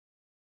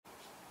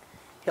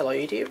Hello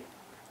YouTube.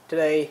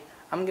 Today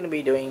I'm going to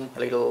be doing a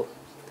little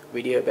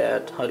video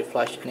about how to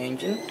flush an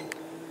engine.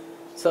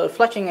 So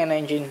flushing an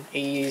engine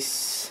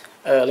is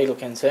a little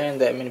concern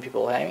that many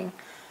people are having.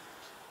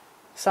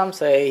 Some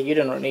say you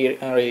don't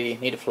really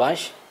need a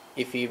flush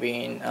if you've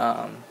been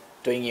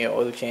doing your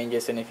oil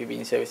changes and if you've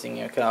been servicing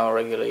your car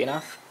regularly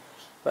enough.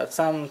 But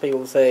some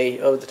people say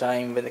over the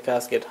time when the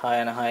cars get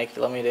higher and higher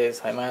kilometers,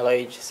 high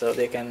mileage, so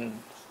they can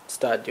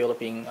start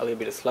developing a little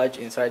bit of sludge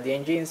inside the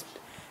engines,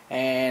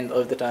 and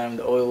over the time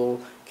the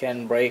oil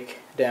can break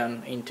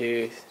down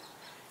into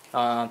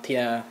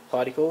thinner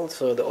particles,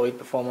 so the oil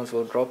performance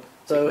will drop.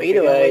 So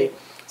either way,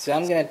 so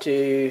I'm going to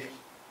do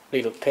a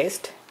little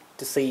test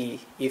to see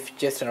if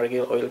just a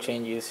regular oil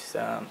change is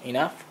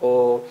enough,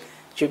 or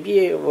should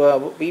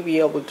we be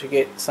able to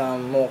get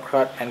some more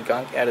crud and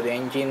gunk out of the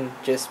engine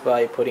just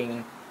by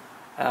putting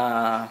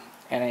an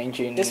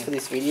engine just for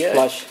this video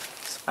flush.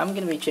 I'm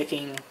going to be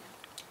checking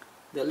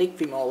the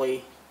LIQUI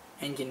MOLY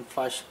Engine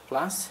Flush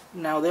Plus.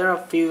 Now there are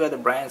a few other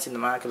brands in the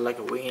market, like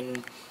a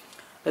Win.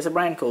 There's a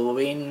brand called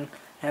Win,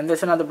 and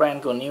there's another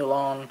brand called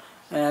Newlon,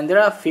 and there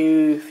are a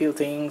few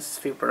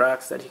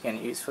products that you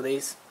can use for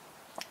this.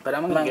 But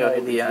I'm going to go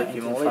with the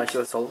LIQUI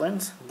MOLY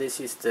solvents. This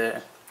is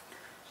the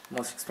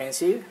most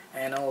expensive,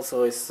 and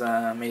also it's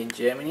made in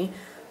Germany.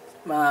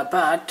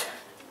 But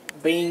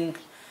being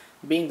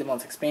the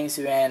most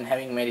expensive and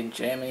having made in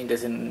Germany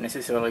doesn't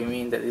necessarily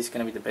mean that it's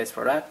going to be the best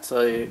product.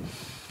 So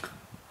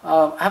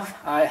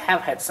I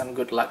have had some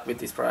good luck with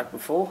this product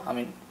before,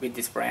 with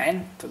this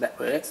brand, so that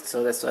works.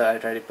 So that's why I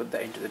try to put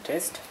that into the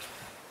test.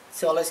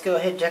 So let's go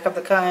ahead, jack up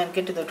the car and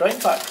get to the drawing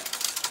part.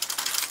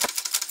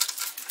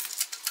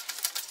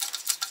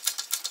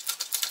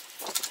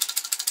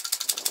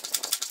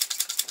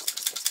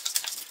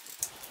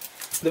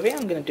 The way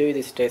I'm going to do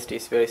this test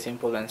is very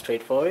simple and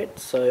straightforward.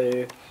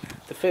 So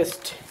the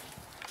first,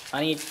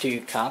 I need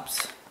 2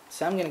 cups.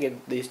 So I'm going to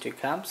get these 2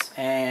 cups,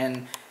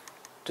 and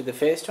to the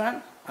first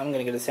one I'm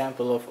going to get a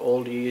sample of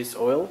old used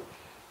oil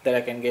that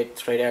I can get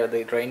straight out of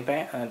the drain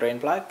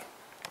plug,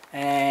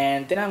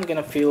 and then I'm going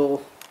to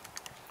fill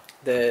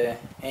the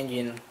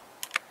engine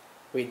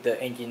with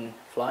the engine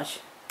flush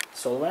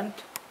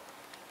solvent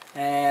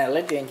and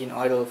let the engine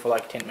idle for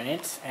like 10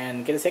 minutes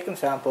and get a second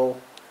sample.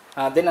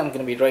 Then I'm going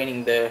to be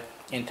draining the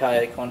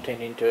entire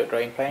content into a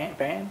drain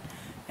pan,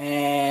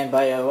 and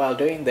while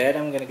doing that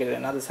I'm going to get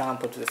another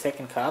sample to the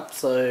second cup.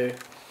 So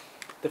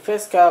the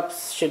first cup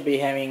should be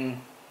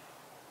having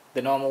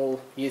the normal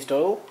used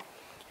oil,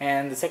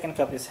 and the second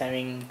cup is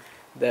having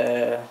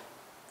the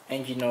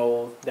engine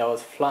oil that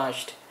was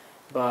flushed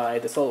by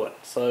the solvent.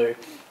 So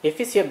if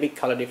you see a big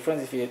color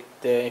difference,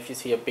 if you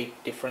see a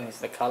big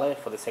difference in the color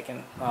for the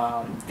second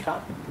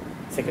cup,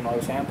 second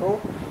oil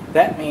sample,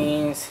 that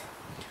means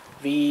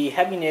we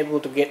have been able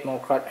to get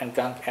more crud and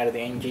gunk out of the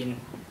engine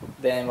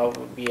than what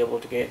we would be able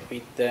to get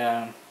with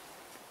a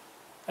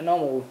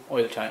normal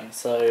oil change.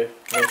 So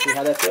let's see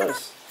how that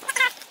goes.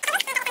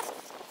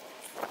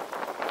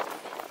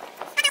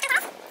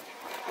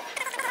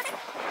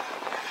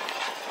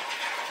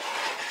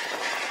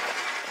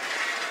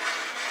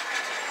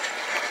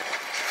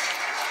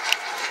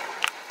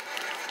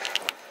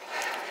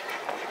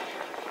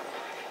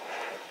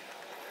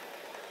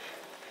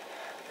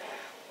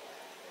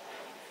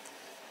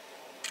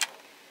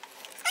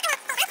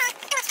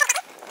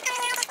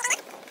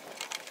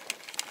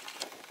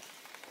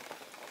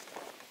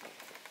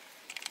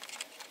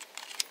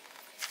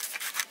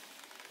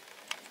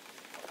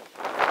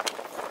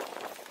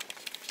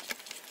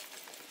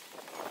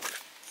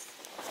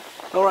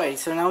 Alright,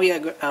 so now we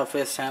have got our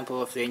first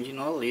sample of the engine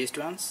oil, the used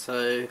ones.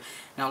 So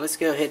now let's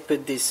go ahead and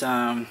put this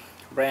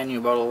brand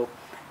new bottle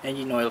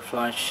engine oil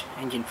flush,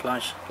 engine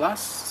flush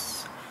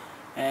plus,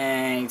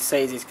 and it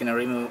says it's going to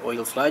remove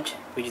oil sludge,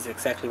 which is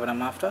exactly what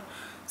I'm after.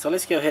 So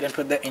let's go ahead and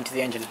put that into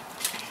the engine.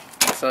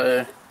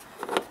 So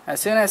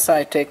as soon as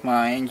I take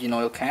my engine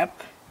oil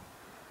cap,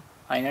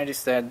 I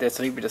notice that there's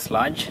a little bit of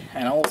sludge,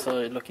 and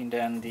also looking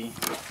down the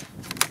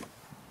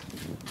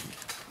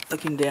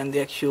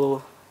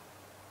actual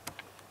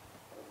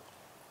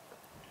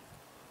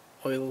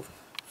oil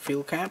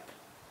fill cap,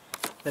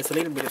 there's a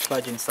little bit of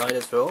sludge inside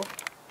as well.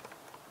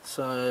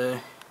 So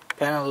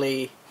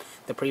apparently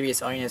the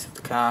previous owners of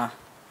the car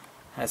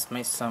has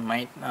made some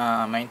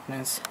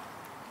maintenance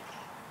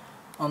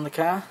on the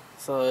car.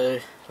 So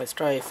let's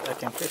try if I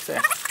can fix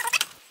that.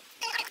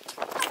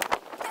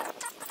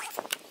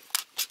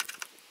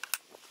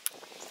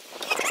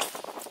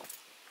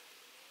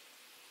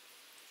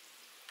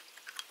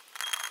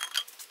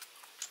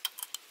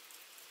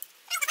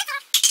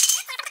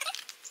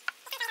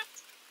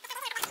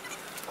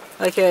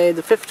 Okay,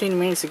 the 15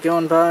 minutes have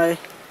gone by,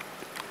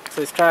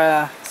 so it's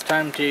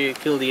time to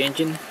kill the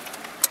engine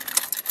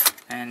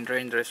and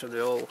drain the rest of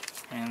the oil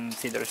and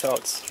see the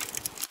results.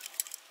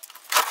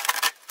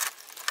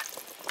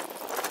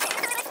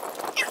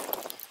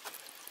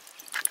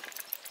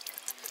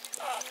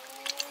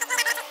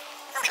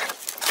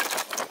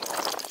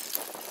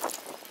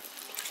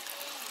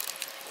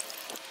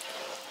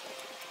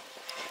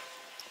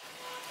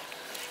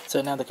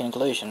 So now the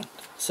conclusion.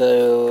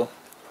 So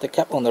The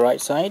cap on the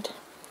right side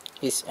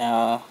is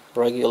our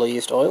regular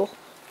used oil,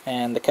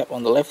 and the cap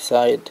on the left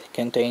side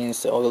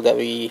contains the oil that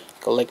we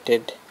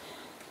collected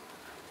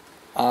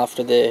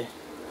after the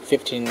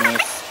 15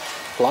 minutes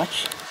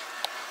flush.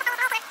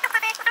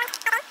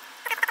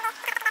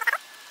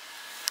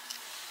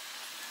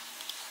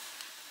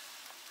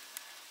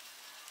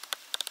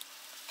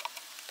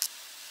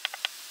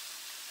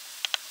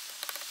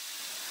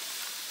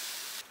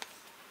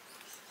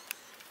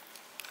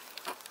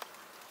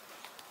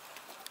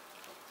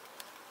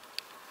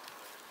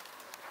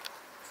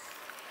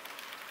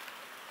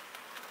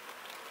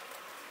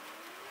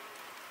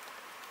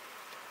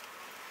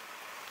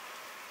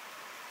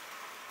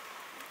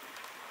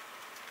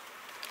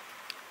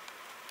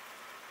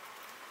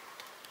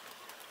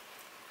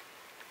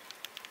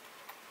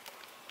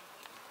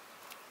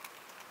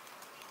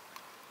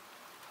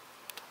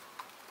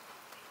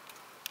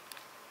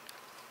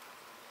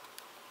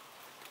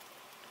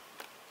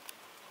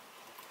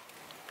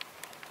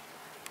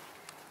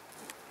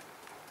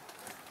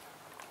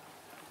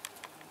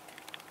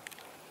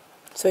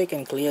 So you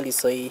can clearly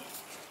see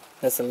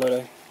there's a lot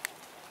of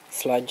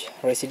sludge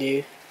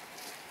residue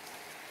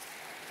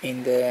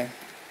in the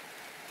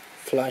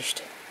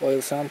flushed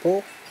oil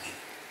sample.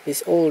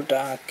 This all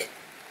dark,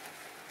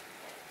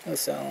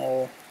 this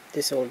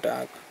all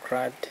dark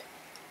crud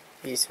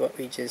is what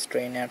we just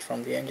drained out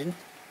from the engine.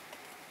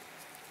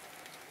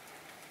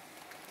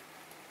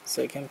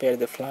 So compare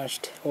the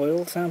flushed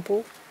oil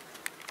sample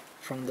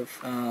from the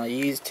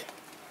used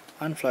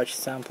unflushed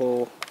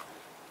sample.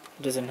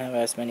 Doesn't have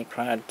as many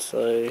crud,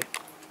 so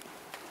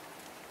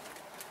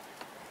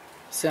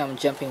I'm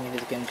jumping into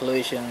the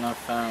conclusion of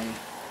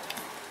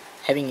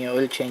having your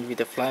oil change with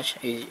a flush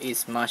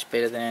is much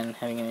better than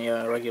having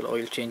your regular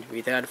oil change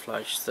without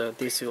flush. So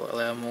this will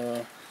allow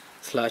more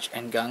sludge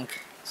and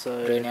gunk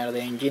so drain out of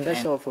the engine.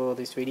 That's all for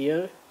this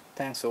video.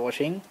 Thanks for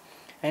watching,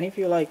 and if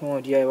you like more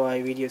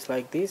DIY videos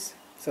like this,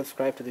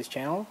 subscribe to this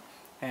channel,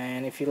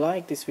 and if you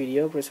like this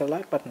video, press the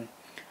like button.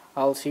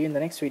 I'll see you in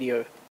the next video.